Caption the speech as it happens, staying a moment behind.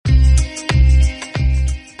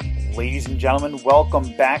Ladies and gentlemen,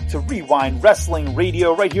 welcome back to Wre-Wind Wrestling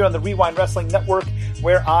Radio, right here on the Wre-Wind Wrestling Network,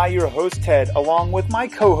 where I, your host Ted, along with my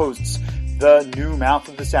co-hosts, the new mouth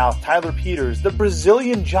of the South, Tyler Peters, the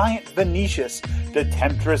Brazilian giant Vinicius, the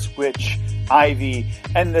temptress witch Ivy,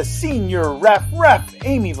 and the senior ref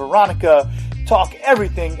Amy Veronica, talk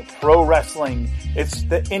everything pro wrestling. It's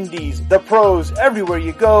the indies, the pros, everywhere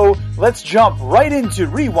you go. Let's jump right into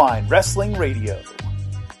Wre-Wind Wrestling Radio.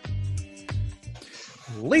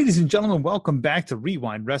 Ladies and gentlemen, welcome back to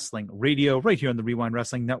Wre-Wind Wrestling Radio, right here on the Wre-Wind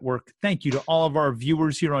Wrestling Network. Thank you to all of our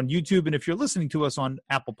viewers here on YouTube. And if you're listening to us on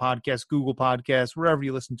Apple Podcasts, Google Podcasts, wherever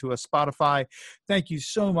you listen to us, Spotify, thank you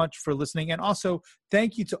so much for listening. And also,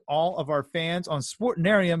 thank you to all of our fans on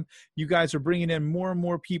Sportinarium. You guys are bringing in more and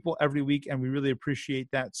more people every week, and we really appreciate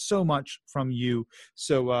that so much from you.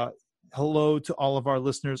 So, hello to all of our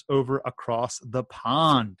listeners over across the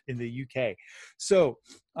pond in the UK. So,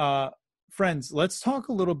 friends, let's talk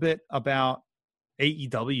a little bit about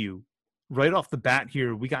AEW. Right off the bat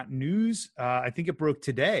here, we got news, I think it broke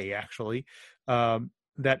today, actually, that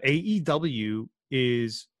AEW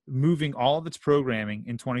is moving all of its programming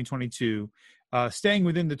in 2022, staying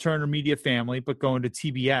within the Turner Media family, but going to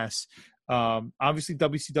TBS. Obviously,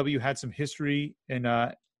 WCW had some history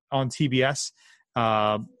on TBS,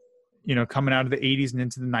 coming out of the 80s and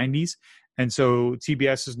into the 90s. And so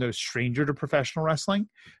TBS is no stranger to professional wrestling.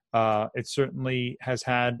 It certainly has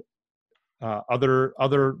had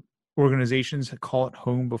other organizations call it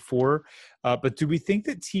home before. But do we think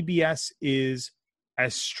that TBS is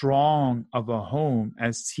as strong of a home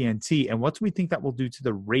as TNT? And what do we think that will do to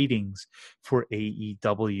the ratings for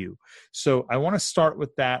AEW? So I want to start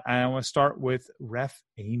with that. I want to start with Ref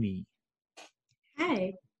Amy.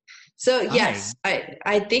 Hi. So, yes,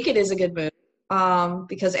 I think it is a good move.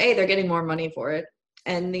 Because they're getting more money for it.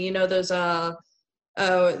 And, those,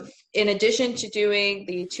 in addition to doing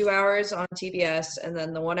the 2 hours on TBS and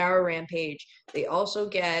then the 1 hour Rampage, they also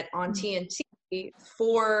get on TNT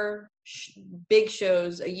 4 big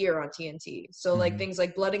shows a year on TNT. So like things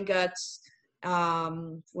like Blood and Guts,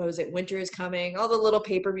 Winter is Coming, all the little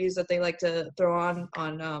pay-per-views that they like to throw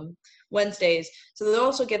on Wednesdays. So they'll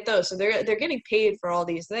also get those. So they're getting paid for all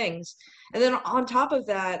these things. And then on top of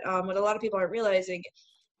that, what a lot of people aren't realizing,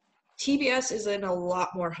 TBS is in a lot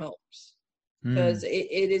more homes because it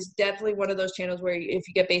is definitely one of those channels where if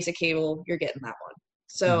you get basic cable, you're getting that one.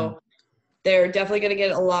 So they're definitely going to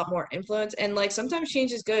get a lot more influence. And like sometimes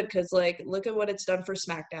change is good because like look at what it's done for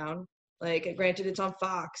SmackDown. Like, granted, it's on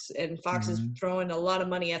Fox, and Fox is throwing a lot of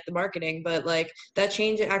money at the marketing, but, like, that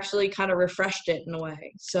change actually kind of refreshed it in a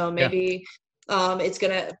way. So maybe it's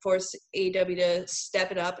going to force AEW to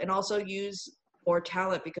step it up and also use more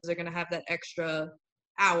talent because they're going to have that extra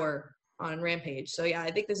hour on Rampage. So, yeah,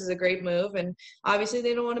 I think this is a great move. And obviously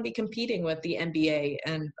they don't want to be competing with the NBA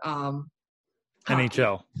and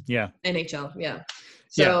NHL. Yeah. NHL, yeah.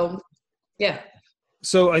 So, yeah.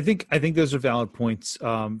 So I think those are valid points.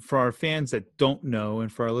 For our fans that don't know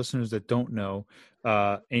and for our listeners that don't know,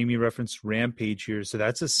 Amy referenced Rampage here. So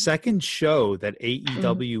that's a second show that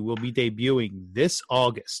AEW will be debuting this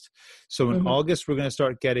August. So in August, we're going to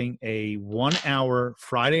start getting a 1 hour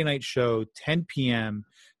Friday night show, 10 p.m.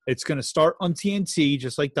 It's going to start on TNT,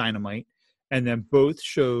 just like Dynamite. And then both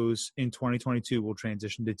shows in 2022 will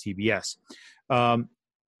transition to TBS.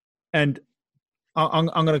 And I'm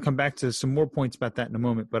going to come back to some more points about that in a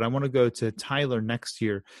moment, but I want to go to Tyler next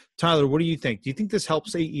here. Tyler, what do you think? Do you think this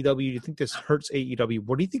helps AEW? Do you think this hurts AEW?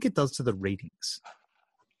 What do you think it does to the ratings?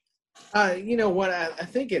 You know what? I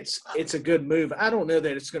think it's a good move. I don't know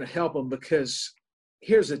that it's going to help them because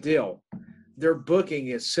here's the deal. Their booking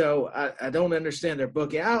is so – I don't understand their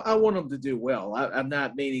booking. I want them to do well. I'm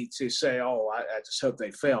not meaning to say, I just hope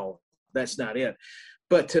they fail. That's not it.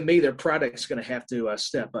 But to me, their product's going to have to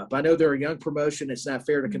step up. I know they're a young promotion. It's not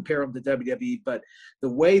fair to compare them to WWE, but the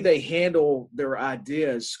way they handle their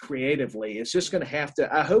ideas creatively, it's just going to have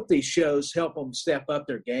to – I hope these shows help them step up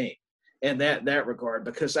their game in that regard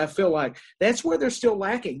because I feel like that's where they're still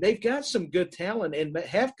lacking. They've got some good talent and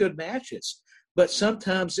have good matches, but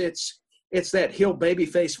sometimes it's that heel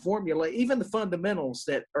babyface formula, even the fundamentals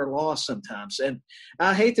that are lost sometimes. And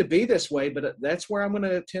I hate to be this way, but that's where I'm going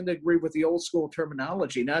to tend to agree with the old school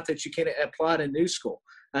terminology. Not that you can't apply it in new school.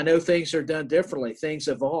 I know things are done differently. Things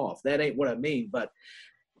evolve. That ain't what I mean. But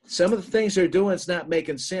some of the things they're doing is not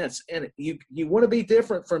making sense. And you want to be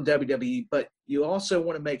different from WWE, but you also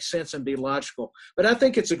want to make sense and be logical. But I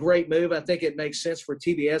think it's a great move. I think it makes sense for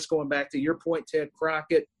TBS, going back to your point, Ted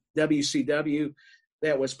Crockett, WCW.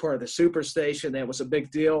 That was part of the Superstation. That was a big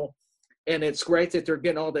deal. And it's great that they're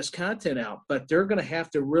getting all this content out, but they're going to have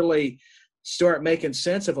to really start making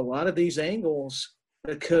sense of a lot of these angles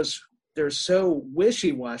because they're so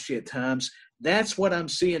wishy-washy at times. That's what I'm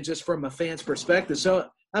seeing just from a fan's perspective. So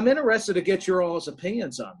I'm interested to get your all's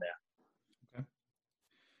opinions on that.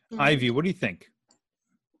 Okay. Ivy, what do you think?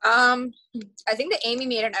 I think that Amy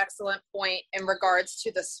made an excellent point in regards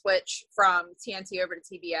to the switch from TNT over to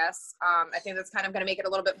TBS. I think that's kind of going to make it a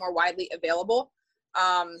little bit more widely available.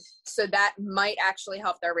 So that might actually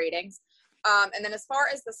help their ratings. And then as far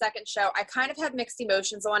as the second show, I kind of have mixed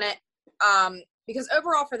emotions on it. Because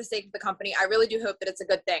overall, for the sake of the company, I really do hope that it's a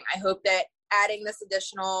good thing. I hope that adding this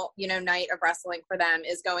additional, night of wrestling for them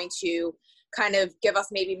is going to kind of give us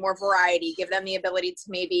maybe more variety, give them the ability to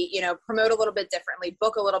maybe, promote a little bit differently,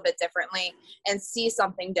 book a little bit differently, and see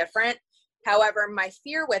something different. However, my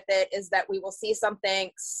fear with it is that we will see something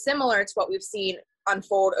similar to what we've seen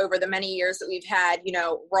unfold over the many years that we've had,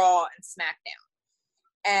 Raw and SmackDown.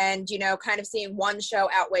 And, kind of seeing one show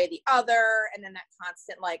outweigh the other, and then that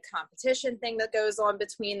constant, competition thing that goes on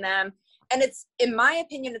between them. And it's, in my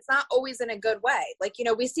opinion, it's not always in a good way.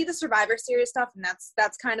 We see the Survivor Series stuff, and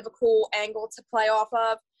that's kind of a cool angle to play off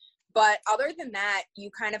of. But other than that, you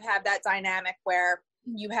kind of have that dynamic where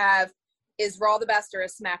you have, is Raw the best or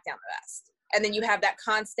is SmackDown the best? And then you have that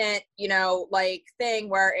constant, thing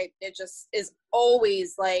where it just is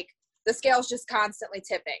always the scale's just constantly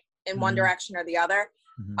tipping in one direction or the other.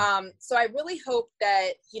 So I really hope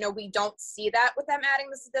that, we don't see that with them adding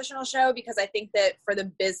this additional show, because I think that for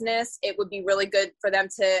the business, it would be really good for them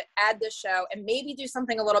to add this show and maybe do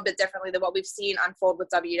something a little bit differently than what we've seen unfold with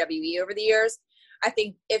WWE over the years. I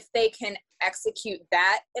think if they can execute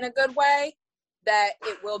that in a good way, that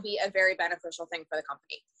it will be a very beneficial thing for the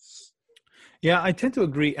company. Yeah, I tend to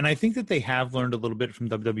agree. And I think that they have learned a little bit from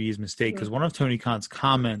WWE's mistake, because one of Tony Khan's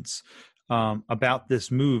comments about this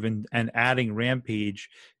move and adding Rampage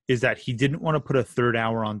is that he didn't want to put a third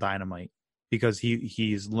hour on Dynamite, because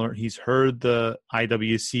he's heard the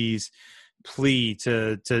IWC's plea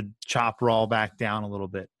to chop Raw back down a little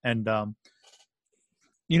bit. And I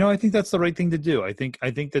think that's the right thing to do. I think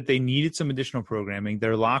that they needed some additional programming.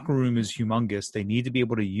 Their locker room is humongous. They need to be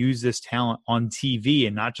able to use this talent on TV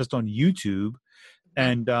and not just on YouTube.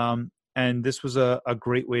 And this was a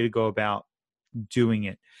great way to go about doing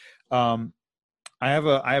it. I have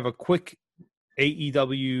a quick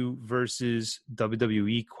AEW versus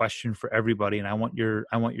WWE question for everybody, and I want your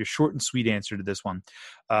short and sweet answer to this one.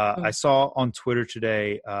 I saw on Twitter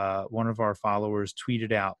today, one of our followers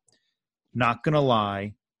tweeted out, "Not gonna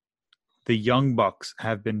lie, the Young Bucks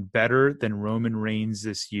have been better than Roman Reigns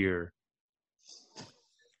this year."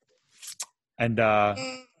 And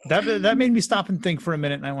that made me stop and think for a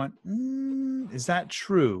minute, and I went, is that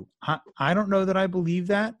true? I don't know that I believe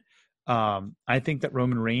that. I think that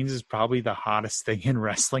Roman Reigns is probably the hottest thing in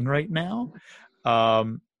wrestling right now. I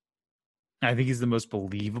think he's the most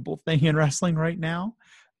believable thing in wrestling right now.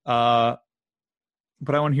 But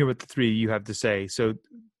I want to hear what the three of you have to say. So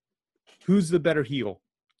who's the better heel?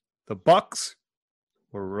 The Bucks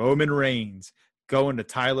or Roman Reigns? Going to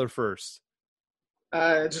Tyler first.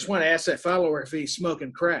 I just want to ask that follower if he's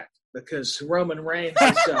smoking crack, because Roman Reigns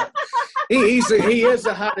is he is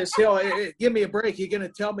the hottest heel. Give me a break. You're going to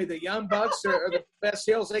tell me the Young Bucks are the best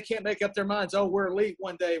heels? They can't make up their minds. Oh, we're elite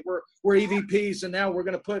one day. We're EVPs, and now we're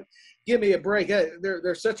going to put – give me a break.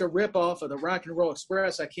 They're such a ripoff of the Rock and Roll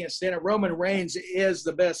Express. I can't stand it. Roman Reigns is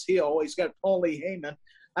the best heel. He's got Paul Lee Heyman.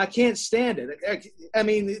 I can't stand it. I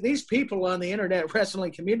mean, these people on the internet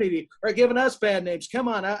wrestling community are giving us bad names. Come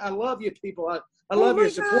on. I love you people. I love your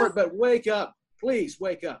support, but wake up. Please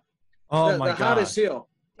wake up. Oh, my God. The hottest heel.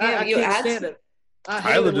 I can't stand it.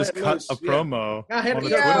 Tyler just cut a promo on a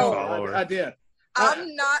Twitter follower. I did.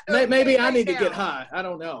 I'm not. Maybe I need to get high. I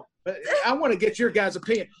don't know. But I want to get your guys'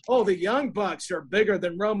 opinion. Oh, the Young Bucks are bigger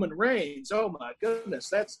than Roman Reigns. Oh, my goodness.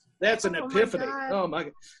 That's an epiphany. Oh, my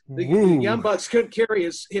God. The Young Bucks couldn't carry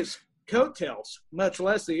his coattails, much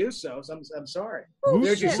less the Usos. I'm sorry.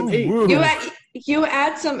 There's just some heat. You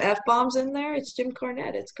add some F-bombs in there. It's Jim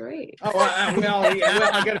Cornette. It's great. Oh, I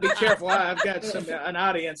got to be careful. I've got an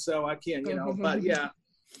audience, so I can't,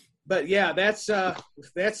 But yeah, that's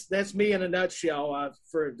me in a nutshell.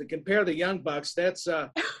 To compare the Young Bucks, that's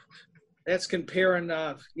comparing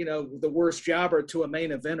the worst jobber to a main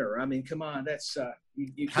eventer. I mean, come on, that's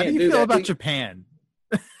you can't do that. How do you feel about Japan?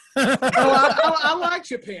 I like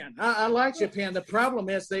Japan. I like Japan. The problem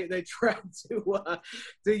is they try to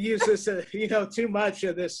use this, too much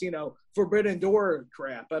of this, forbidden door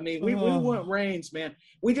crap. I mean, we want Reigns, man.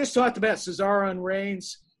 We just talked about Cesaro and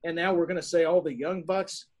Reigns, and now we're going to say all the Young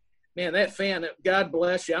Bucks. Man, that fan, God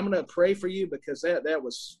bless you. I'm going to pray for you, because that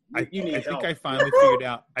was you need help. I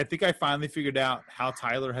think I finally figured out how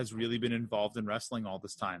Tyler has really been involved in wrestling all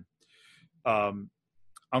this time.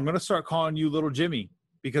 I'm going to start calling you Little Jimmy,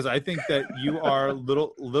 because I think that you are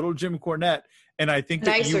little Jim Cornette, and I think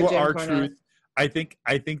that Nicer you were Jim our Cornette. truth. I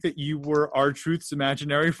think that you were our truth's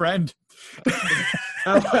imaginary friend.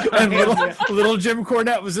 And little Jim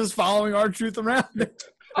Cornette was just following our truth around.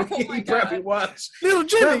 Oh He my probably God. was. Little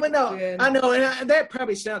Jimmy. But no, Yeah. I know, and that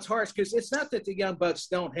probably sounds harsh because it's not that the Young Bucks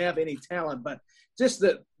don't have any talent, but just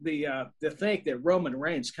the think that Roman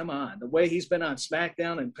Reigns, come on, the way he's been on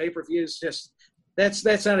SmackDown and pay-per-views, just that's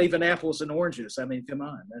not even apples and oranges. I mean, come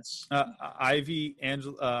on, that's Ivy,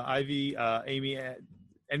 Angela, Ivy, Amy.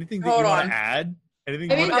 Anything that Hold you want on. to add? Anything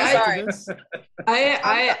I you mean, want to I'm add sorry. to this?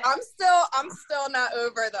 I'm still not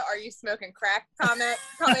over the "Are you smoking crack?" comment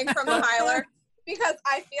coming from Tyler, because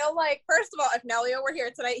I feel like, first of all, if Nelio were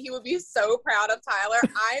here tonight, he would be so proud of Tyler.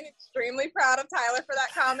 I'm extremely proud of Tyler for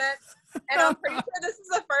that comment, and I'm pretty sure this is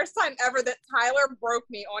the first time ever that Tyler broke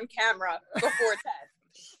me on camera before Ted.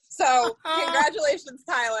 So congratulations,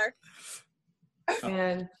 Tyler.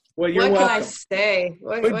 Man, well, you're what welcome. can I say?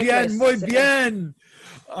 What Muy can I bien, muy say? bien.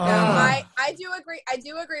 Yeah. I do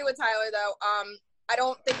agree with Tyler, though. I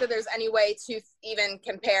don't think that there's any way to even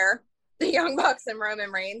compare the Young Bucks and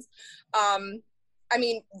Roman Reigns. I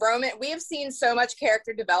mean, Roman, we have seen so much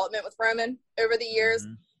character development with Roman over the years,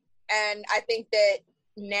 and I think that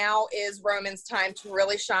now is Roman's time to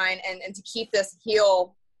really shine and to keep this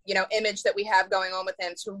heel, image that we have going on with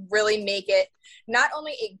him, to really make it not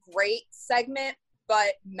only a great segment,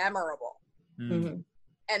 but memorable. Mm-hmm.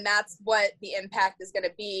 And that's what the impact is going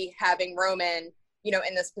to be, having Roman,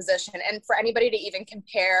 in this position. And for anybody to even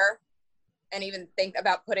compare and even think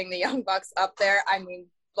about putting the Young Bucks up there, I mean,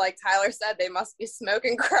 like Tyler said, they must be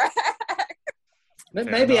smoking crack.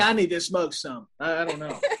 Maybe I need to smoke some. I don't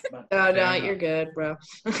know. No, you're good, bro.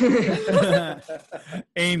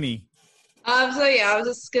 Amy. So yeah, I was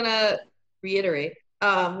just gonna reiterate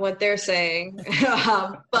what they're saying.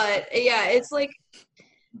 But yeah, it's like,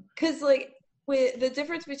 because like, with the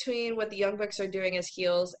difference between what the Young Bucks are doing as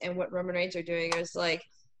heels and what Roman Reigns are doing is like,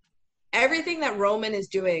 everything that Roman is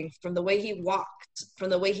doing, from the way he walks, from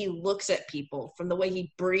the way he looks at people, from the way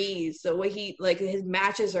he breathes, the way he, like, his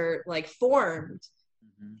matches are like formed,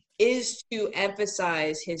 is to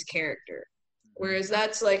emphasize his character. Whereas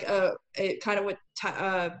that's like kind of what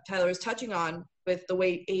Tyler was touching on with the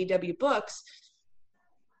way AEW books.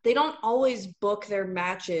 They don't always book their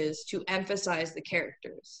matches to emphasize the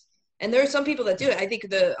characters. And there are some people that do it. I think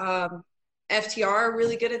the FTR are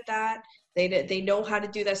really good at that. They know how to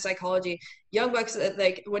do that psychology. Young Bucks,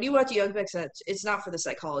 like, when you watch a Young Bucks, it's not for the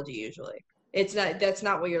psychology usually. That's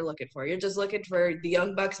not what you're looking for. You're just looking for the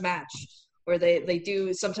Young Bucks match, where they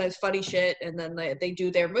do sometimes funny shit and then they do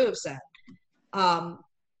their moveset.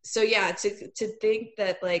 So yeah, to think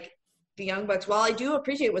that, like, the Young Bucks, while I do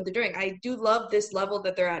appreciate what they're doing, I do love this level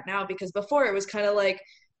that they're at now, because before it was kind of like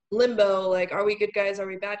limbo, like, are we good guys, are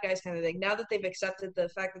we bad guys kind of thing. Now that they've accepted the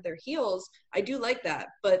fact that they're heels, I do like that.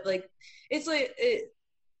 But like, it's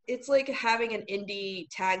like having an indie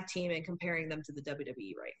tag team and comparing them to the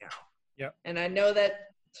WWE right now. Yep. And I know that's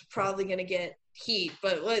probably going to get heat,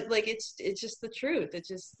 but like, it's just the truth. It's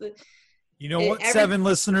just what, 7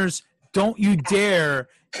 listeners, don't you dare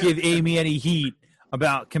give Amy any heat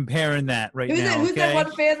about comparing that right now. Who's that one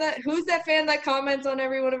fan who's that fan that comments on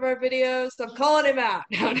every one of our videos? I'm calling him out.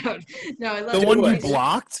 No. I love the one you it.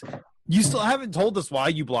 blocked? You still haven't told us why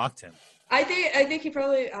you blocked him. I think he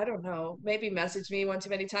probably, I don't know, maybe messaged me one too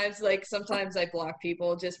many times. Like, sometimes I block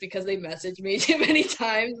people just because they message me too many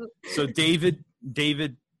times. So David,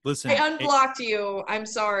 listen. I unblocked you. I'm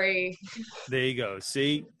sorry. There you go.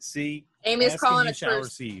 See. Amy's calling it shall truth.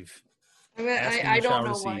 receive. I don't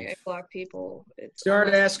know why I block people. Start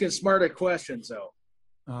asking smarter questions, though.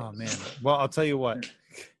 Oh man. Well, I'll tell you what.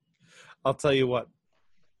 The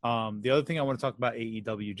other thing I want to talk about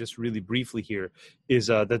AEW just really briefly here is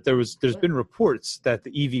that there's been reports that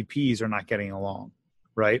the EVPs are not getting along,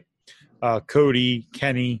 right? Cody,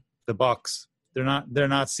 Kenny, the Bucks, they're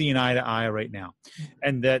not seeing eye to eye right now,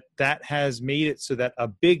 and that has made it so that a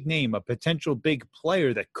big name, a potential big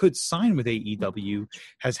player that could sign with AEW,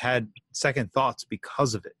 has had second thoughts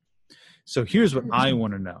because of it. So here's what I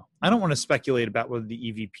want to know. I don't want to speculate about whether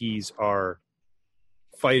the EVPs are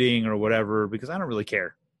fighting or whatever, because I don't really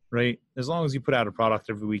care, right? As long as you put out a product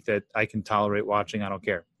every week that I can tolerate watching, I don't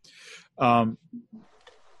care. What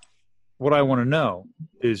I want to know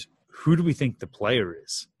is, who do we think the player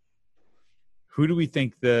is? Who do we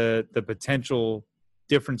think the potential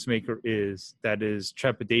difference maker is that is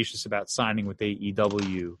trepidatious about signing with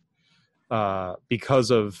AEW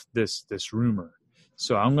because of this rumor?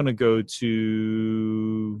 So I'm going to go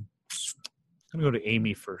to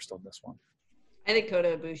Amy first on this one. I think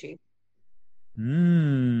Kota Ibushi.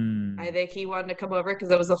 I think he wanted to come over because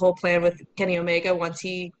that was the whole plan with Kenny Omega once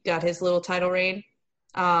he got his little title reign.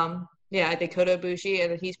 I think Kota Ibushi,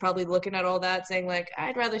 and he's probably looking at all that saying, like,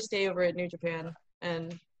 I'd rather stay over at New Japan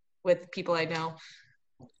and with people I know.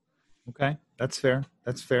 Okay, that's fair.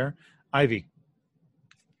 That's fair. Ivy.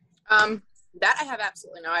 That I have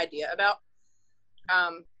absolutely no idea about.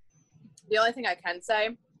 The only thing I can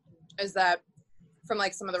say is that from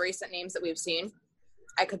like some of the recent names that we've seen,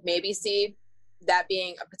 I could maybe see that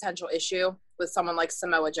being a potential issue with someone like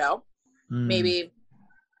Samoa Joe. Maybe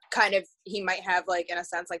kind of he might have, like, in a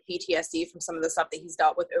sense, like PTSD from some of the stuff that he's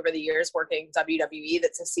dealt with over the years working WWE,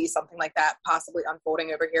 that to see something like that possibly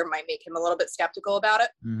unfolding over here might make him a little bit skeptical about it.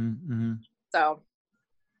 So.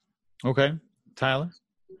 Okay. Tyler?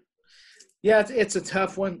 Yeah, it's a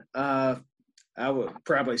tough one. I would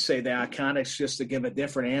probably say the Iconics, just to give a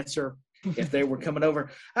different answer if they were coming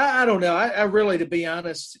over. I don't know. I really, to be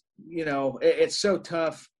honest, it's so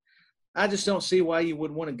tough. I just don't see why you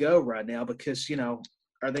would want to go right now because,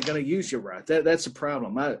 are they going to use you right? That's a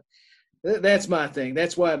problem. That's my thing.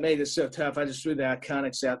 That's why it made it so tough. I just threw the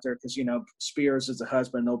Iconics out there because, Spears is a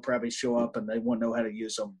husband. They'll probably show up and they won't know how to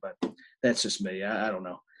use them. But that's just me. I don't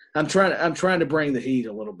know. I'm trying to bring the heat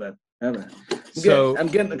a little bit. I'm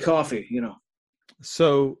getting the coffee,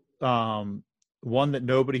 So, one that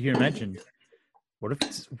nobody here mentioned. What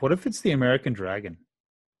if it's the American Dragon?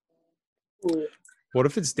 What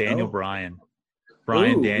if it's Daniel Bryan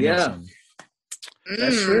Danielson? Yeah.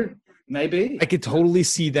 That's true. Maybe. I could totally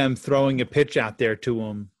see them throwing a pitch out there to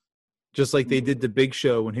him, just like they did the Big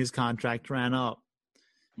Show when his contract ran up.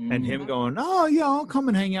 And him going, oh, yeah, I'll come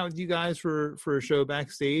and hang out with you guys for a show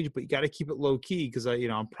backstage, but you got to keep it low key because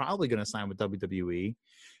I'm probably going to sign with WWE.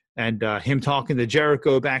 And him talking to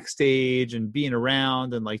Jericho backstage and being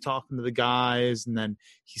around and like talking to the guys, and then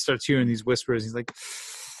he starts hearing these whispers. He's like,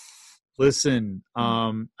 "Listen,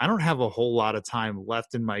 I don't have a whole lot of time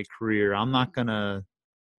left in my career. I'm not gonna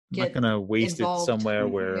waste involved. It somewhere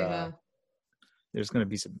where." There's going to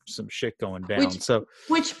be some shit going down.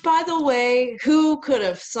 Which, by the way, who could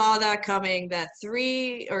have saw that coming? That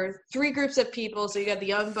three groups of people. So you got the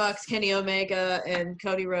Young Bucks, Kenny Omega, and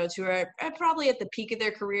Cody Rhodes, who are probably at the peak of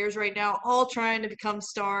their careers right now, all trying to become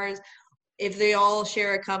stars. If they all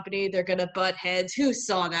share a company, they're going to butt heads. Who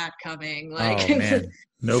saw that coming? Like, oh man,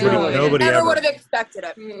 nobody never would have expected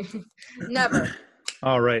it. Never.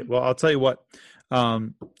 All right. Well, I'll tell you what.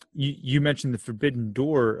 You mentioned the Forbidden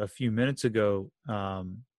Door a few minutes ago,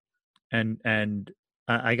 and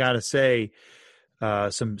I gotta say,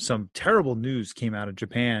 some terrible news came out of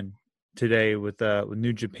Japan today with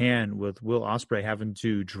New Japan, with Will Ospreay having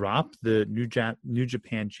to drop the New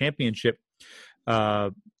Japan Championship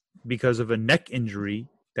because of a neck injury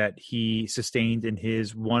that he sustained in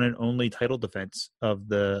his one and only title defense of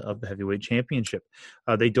the heavyweight championship.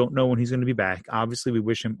 They don't know when he's going to be back. Obviously, we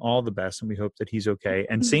wish him all the best, and we hope that he's okay.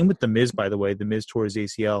 And same with The Miz, by the way. The Miz tore his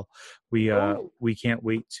ACL. We can't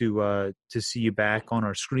wait to see you back on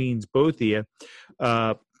our screens, both of you.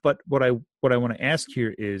 But what I want to ask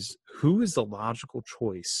here is, who is the logical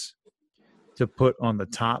choice to put on the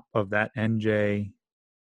top of that NJ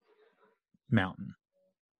mountain?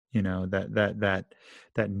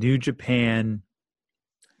 That New Japan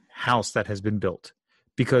house that has been built,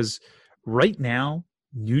 because right now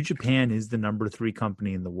New Japan is the number 3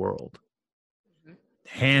 company in the world,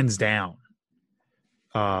 hands down.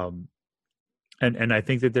 And I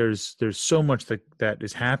think that there's so much that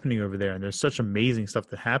is happening over there, and there's such amazing stuff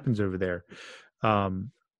that happens over there.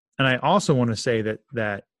 And I also want to say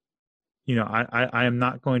that I am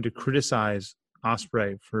not going to criticize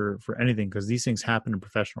Ospreay for anything, because these things happen in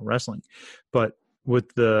professional wrestling. But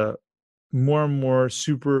with the more and more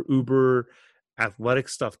super uber athletic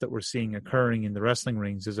stuff that we're seeing occurring in the wrestling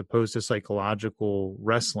rings, as opposed to psychological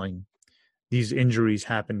wrestling, these injuries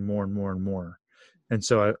happen more and more and more. And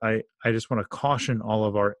so I just want to caution all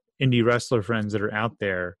of our indie wrestler friends that are out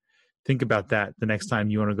there, think about that the next time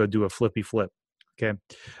you want to go do a flippy flip. Okay.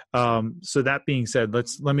 So that being said,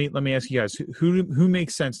 let me ask you guys, who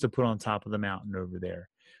makes sense to put on top of the mountain over there?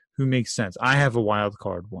 Who makes sense? I have a wild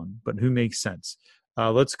card one, but who makes sense?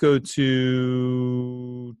 Let's go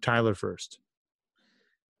to Tyler first.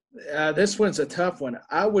 This one's a tough one.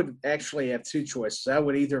 I would actually have 2 choices. I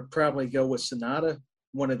would either probably go with Sonata,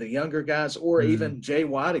 one of the younger guys, or even Jay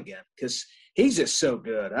White again, because he's just so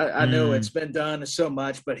good. I know it's been done so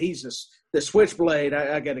much, but he's just the Switchblade.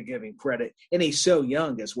 I got to give him credit, and he's so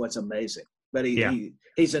young is what's amazing. But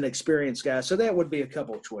he's an experienced guy, so that would be a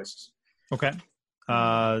couple of choices. Okay,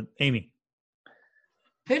 Amy,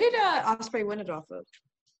 who did Ospreay win it off of?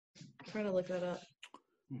 I'm trying to look that up.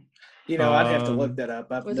 I'd have to look that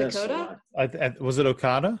up. I've Was it missed a Kota? lot. Was it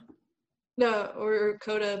Okada? No, or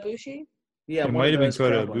Kota Ibushi? Yeah, It one might of have been those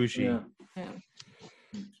Kota probably. Ibushi.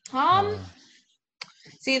 Yeah.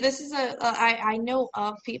 See, this is I know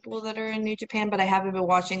of people that are in New Japan, but I haven't been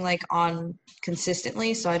watching like on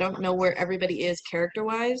consistently, so I don't know where everybody is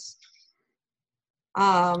character-wise.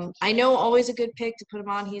 I know always a good pick to put him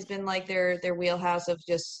on. He's been like their wheelhouse of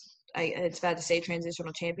just it's bad to say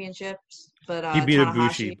transitional championships, but He beat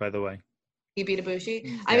Tanahashi, Ibushi, by the way. he beat Ibushi.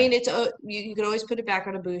 Yeah. I mean, it's you could always put it back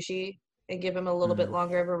on Ibushi and give him a little bit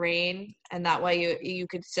longer of a reign, and that way you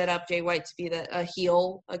could set up Jay White to be a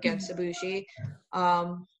heel against Ibushi.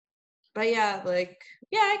 But yeah,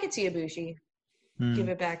 I could see Ibushi. Give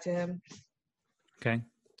it back to him. Okay.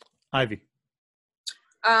 Ivy.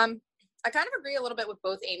 I kind of agree a little bit with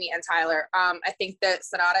both Amy and Tyler. I think that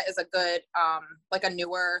Sonata is a good, like a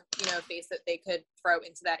newer, face that they could throw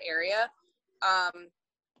into that area.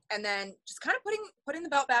 And then just kind of putting the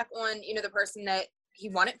belt back on, the person that he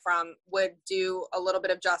won it from would do a little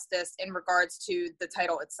bit of justice in regards to the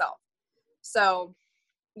title itself. So,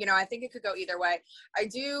 I think it could go either way. I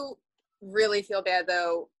do really feel bad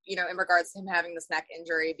though, in regards to him having this neck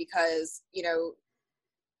injury because,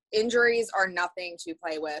 injuries are nothing to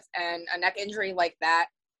play with. And a neck injury like that,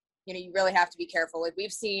 you really have to be careful. Like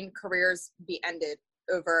we've seen careers be ended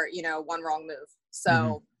over, one wrong move.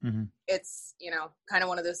 So it's, kind of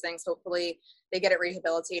one of those things. Hopefully they get it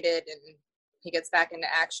rehabilitated and he gets back into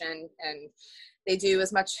action and they do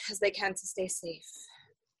as much as they can to stay safe.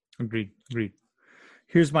 Agreed.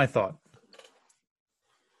 Here's my thought.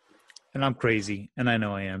 And I'm crazy, and I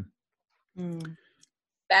know I am.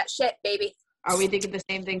 That shit, baby. Are we thinking the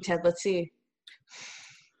same thing, Ted? Let's see.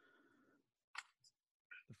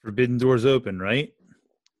 The forbidden door's open, right?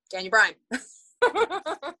 Daniel Bryan. No.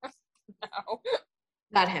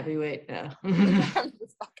 Not heavyweight, no. I'm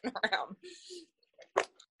just fucking around.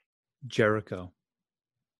 Jericho.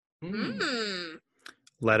 Mm.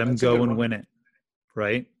 Let him That's a go good and one. win it,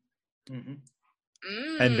 right?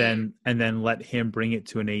 And then let him bring it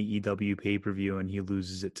to an AEW pay-per-view and he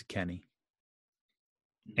loses it to Kenny.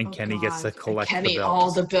 And Kenny gets to collect Kenny, the belts.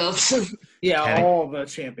 all the belts. Yeah, Kenny. all the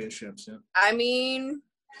championships. Yeah. I mean,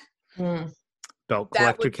 Belt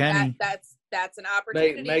collector Kenny. That's an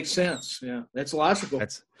opportunity. Makes sense. Yeah, that's logical.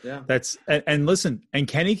 That's and listen, and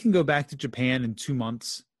Kenny can go back to Japan in 2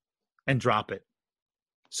 months and drop it.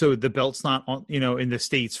 So the belt's not on, in the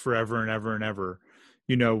States forever and ever and ever.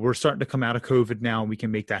 We're starting to come out of COVID now and we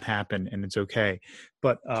can make that happen and it's okay.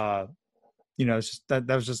 But it's just that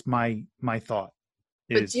was just my thought.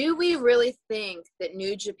 But do we really think that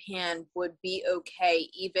New Japan would be okay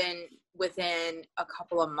even within a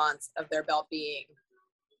couple of months of their belt being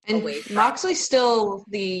away from? Moxley's still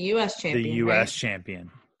the U.S. champion. The U.S. right?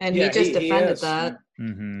 champion. And he just defended that. Yeah.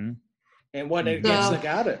 Mm-hmm. And won it against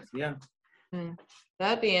Nagata. Yeah.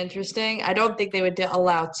 That'd be interesting. I don't think they would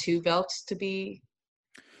allow two belts to be.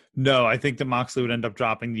 No, I think that Moxley would end up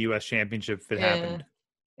dropping the U.S. championship if it happened.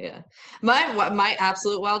 Yeah. My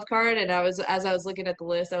absolute wild card, and as I was looking at the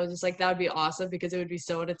list, I was just like, that would be awesome because it would be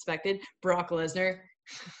so unexpected. Brock Lesnar.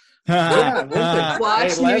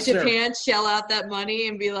 Watch New Japan shell out that money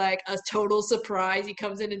and be like a total surprise. He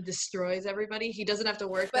comes in and destroys everybody. He doesn't have to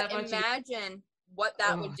work that much. Imagine what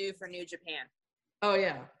that would do for New Japan. Oh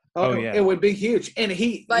yeah. Oh yeah. It would be huge. And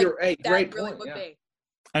you're a great really point. would Yeah. be.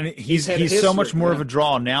 And he's so much more of a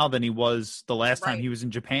draw now than he was the last time he was in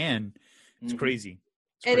Japan. It's crazy.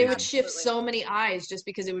 And it would shift so many eyes just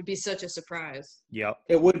because it would be such a surprise. Yep.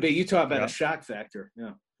 It would be. You talk about a shock factor.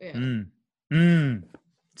 Yeah.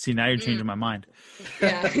 See, now you're changing my mind.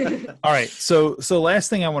 Yeah. All right. So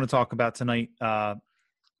last thing I want to talk about tonight,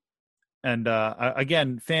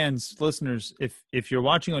 again, fans, listeners, if you're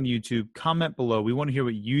watching on YouTube, comment below. We want to hear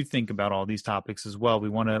what you think about all these topics as well. We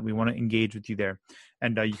want to engage with you there,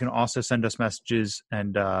 and you can also send us messages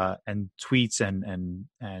and tweets and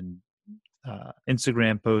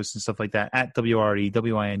Instagram posts and stuff like that at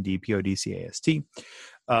WREWINDPODCAST.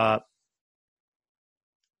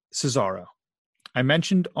 Cesaro. I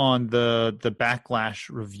mentioned on the Backlash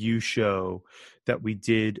review show that we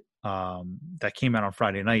did that came out on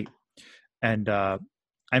Friday night. And I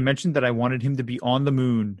mentioned that I wanted him to be on the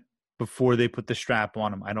moon before they put the strap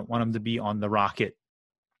on him. I don't want him to be on the rocket.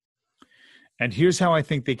 And here's how I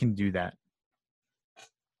think they can do that.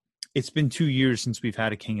 It's been 2 years since we've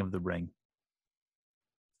had a King of the Ring.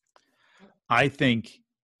 I think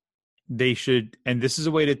they should, and this is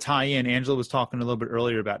a way to tie in. Angela was talking a little bit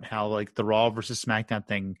earlier about how like the Raw versus SmackDown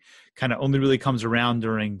thing kind of only really comes around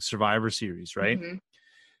during Survivor Series, right? Mm-hmm.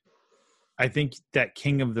 I think that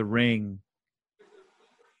King of the Ring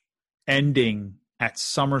ending at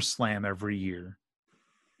SummerSlam every year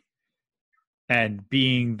and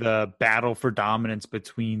being the battle for dominance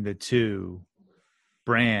between the two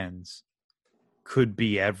brands could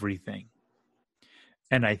be everything.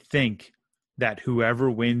 And I think that whoever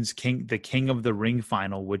wins the King of the Ring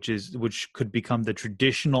final, which could become the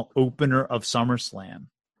traditional opener of SummerSlam,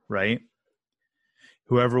 right?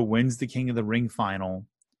 Whoever wins the King of the Ring final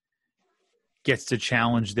gets to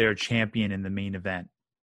challenge their champion in the main event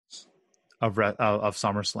of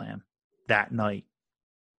SummerSlam that night,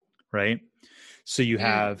 right? So you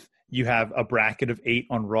have a bracket of 8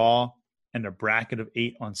 on Raw and a bracket of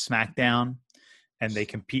 8 on SmackDown, and they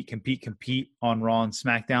compete on Raw and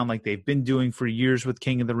SmackDown like they've been doing for years with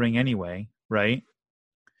King of the Ring anyway, right?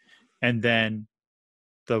 And then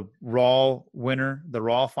the Raw winner, the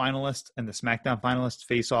Raw finalist, and the SmackDown finalist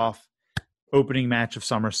face off, opening match of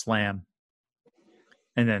SummerSlam.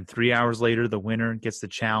 And then 3 hours later, the winner gets the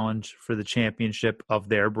challenge for the championship of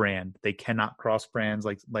their brand. They cannot cross brands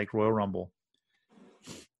like Royal Rumble.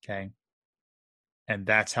 Okay. And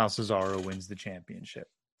that's how Cesaro wins the championship.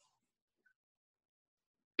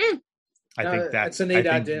 I think that's a neat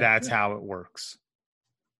idea. That's how it works.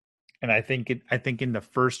 And I think in the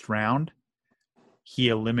first round, he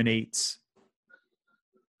eliminates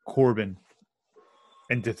Corbin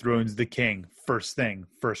and dethrones the King.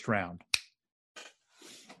 First round.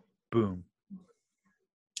 Boom.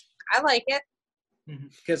 I like it.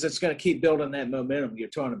 Because it's going to keep building that momentum. You're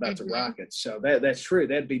talking about the Rockets. So that's true.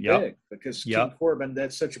 That'd be big because King Corbin,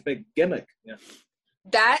 that's such a big gimmick. Yeah.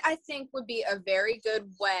 That, I think, would be a very good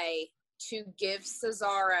way to give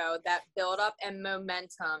Cesaro that build-up and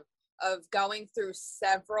momentum of going through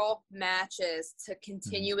several matches to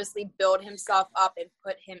continuously build himself up and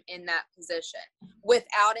put him in that position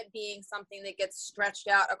without it being something that gets stretched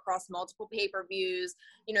out across multiple pay-per-views,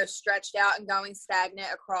 stretched out and going stagnant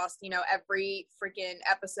across, every freaking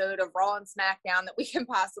episode of Raw and SmackDown that we can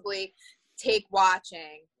possibly take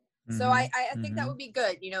watching. So I think that would be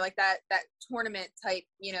good, like that tournament type,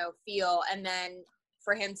 feel. And then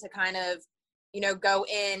for him to kind of, go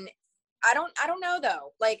in, I don't know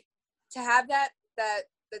though, like to have that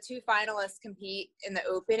the two finalists compete in the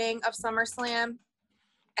opening of SummerSlam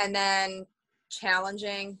and then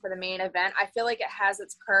challenging for the main event. I feel like it has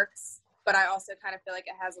its perks, but I also kind of feel like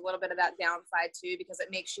it has a little bit of that downside too, because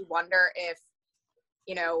it makes you wonder if,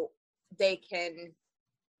 they can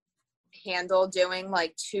handle doing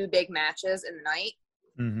like 2 big matches in the night.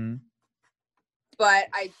 Mm-hmm. But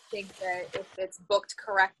I think that if it's booked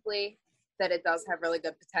correctly, that it does have really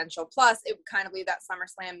good potential. Plus, it would kind of leave that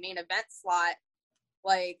SummerSlam main event slot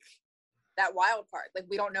like that wild card. Like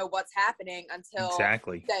we don't know what's happening until day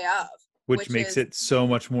of. Which makes it so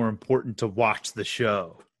much more important to watch the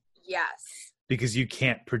show. Yes. Because you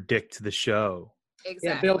can't predict the show. Exactly.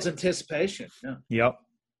 Yeah, it builds anticipation. Yeah. Yep.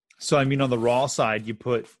 So, I mean, on the Raw side, you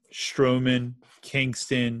put Strowman,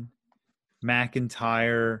 Kingston,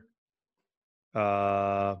 McIntyre,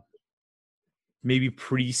 maybe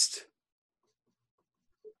Priest,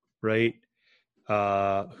 right? Who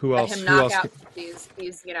else? Let him knock out these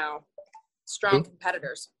strong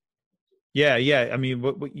competitors. Yeah. I mean,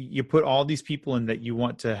 what you put all these people in that you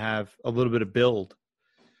want to have a little bit of build,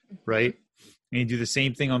 right? And you do the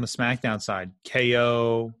same thing on the SmackDown side.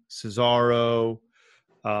 KO, Cesaro,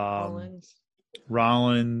 Rollins.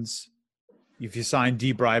 If you sign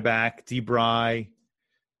D-Bry back, D-Bry,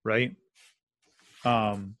 right?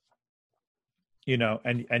 And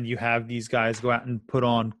you have these guys go out and put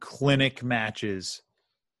on clinic matches,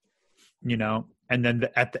 and then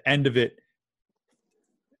at the end of it,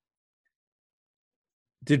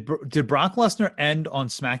 did Brock Lesnar end on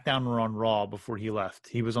SmackDown or on Raw before he left?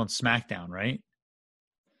 He was on SmackDown, right?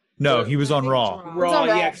 No, he was on Raw. Raw,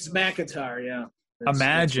 yeah, because McIntyre, yeah.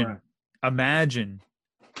 Imagine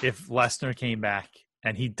if Lesnar came back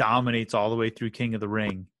and he dominates all the way through King of the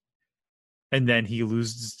Ring, and then he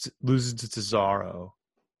loses to Cesaro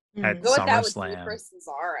at SummerSlam. That would do for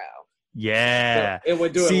Cesaro. Yeah, it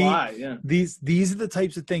would do it live. Yeah, these are the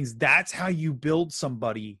types of things. That's how you build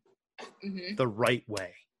somebody the right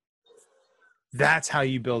way. That's how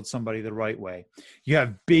you build somebody the right way. You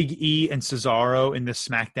have Big E and Cesaro in the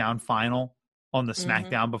SmackDown final on the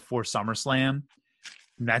SmackDown before SummerSlam.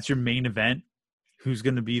 And that's your main event. Who's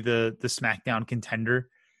going to be the SmackDown contender?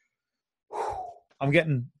 I'm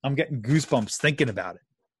getting goosebumps thinking about it.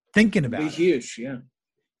 It'd be huge, yeah.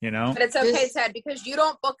 But it's okay, Ted, because you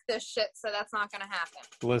don't book this shit, so that's not going to happen.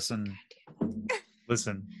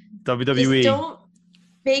 Listen, WWE. Just don't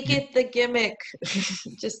make it the gimmick.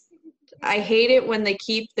 I hate it when they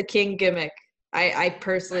keep the King gimmick. I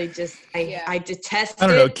personally I detest it. I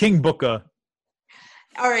don't know, King Booker.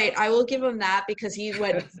 All right, I will give him that because he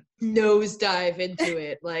went nosedive into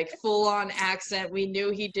it, like full on accent. We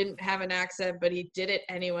knew he didn't have an accent, but he did it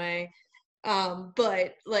anyway.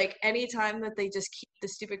 But like anytime that they just keep the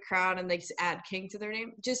stupid crown and they just add king to their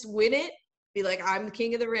name, just win it. Be like, I'm the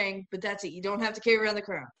king of the ring, but that's it. You don't have to carry around the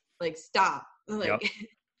crown. Like, stop. Like,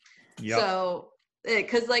 Yep. So,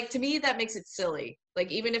 because like to me that makes it silly.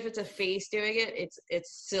 Like even if it's a face doing it,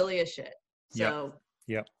 it's silly as shit. So.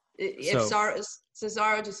 Yep. If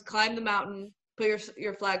Cesaro just climb the mountain, put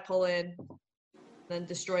your flagpole in, then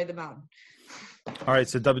destroy the mountain. All right,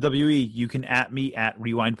 so WWE, you can at me at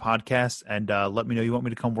Wre-Wind Podcast and let me know you want me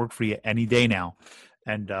to come work for you any day now,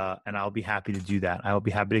 and I'll be happy to do that. I'll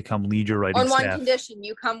be happy to come lead your writing staff. On one condition,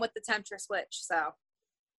 you come with the Tempter switch. So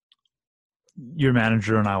your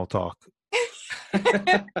manager and I will talk. All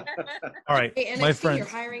right, hey, NXT, my friends. You're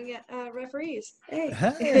hiring referees. Hey.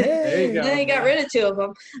 There you go. Now you got rid of 2 of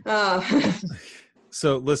them.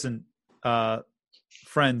 So listen,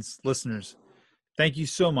 friends, listeners, thank you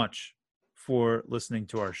so much for listening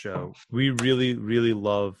to our show. We really, really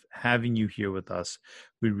love having you here with us.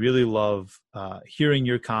 We really love hearing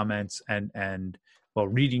your comments and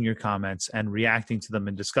reading your comments and reacting to them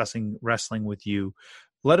and discussing wrestling with you.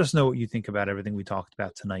 Let us know what you think about everything we talked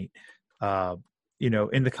about tonight.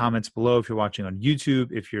 In the comments below, if you're watching on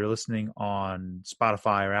YouTube, if you're listening on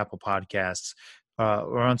Spotify or Apple Podcasts,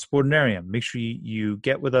 or on Sportinarium, make sure you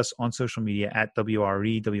get with us on social media at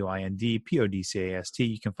WREWIND PODCAST.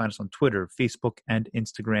 You can find us on Twitter, Facebook, and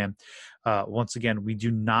Instagram. Once again, we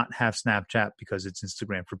do not have Snapchat because it's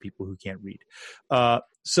Instagram for people who can't read.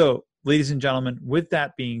 So, ladies and gentlemen, with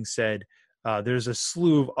that being said, there's a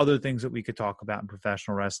slew of other things that we could talk about in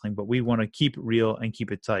professional wrestling, but we want to keep it real and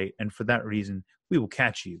keep it tight. And for that reason, we will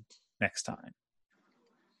catch you next time.